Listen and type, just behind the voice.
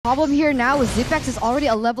Problem here now is Zipex is already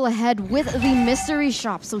a level ahead with the mystery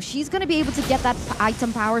shop, so she's gonna be able to get that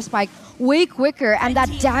item power spike way quicker, and that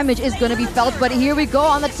damage is gonna be felt. But here we go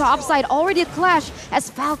on the top side, already a clash as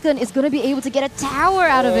Falcon is gonna be able to get a tower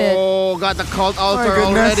out of it. Oh, got the cult altar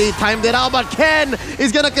already, timed it out, but Ken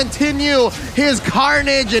is gonna continue his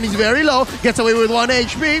carnage, and he's very low, gets away with 1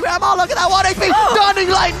 HP. Grandma, look at that 1 HP, Stunning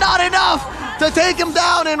Light, not enough to take him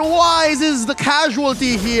down, and Wise is the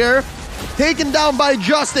casualty here. Taken down by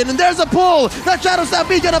Justin, and there's a pull. That Shadow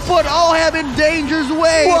Stampede gonna put Oham in danger's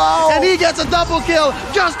way. Wow. And he gets a double kill.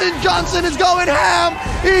 Justin Johnson is going ham.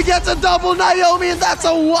 He gets a double Naomi, and that's a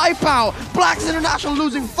wipeout. Blacks International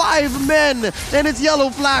losing 5 men, and it's Yellow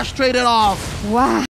Flash traded off. Wow.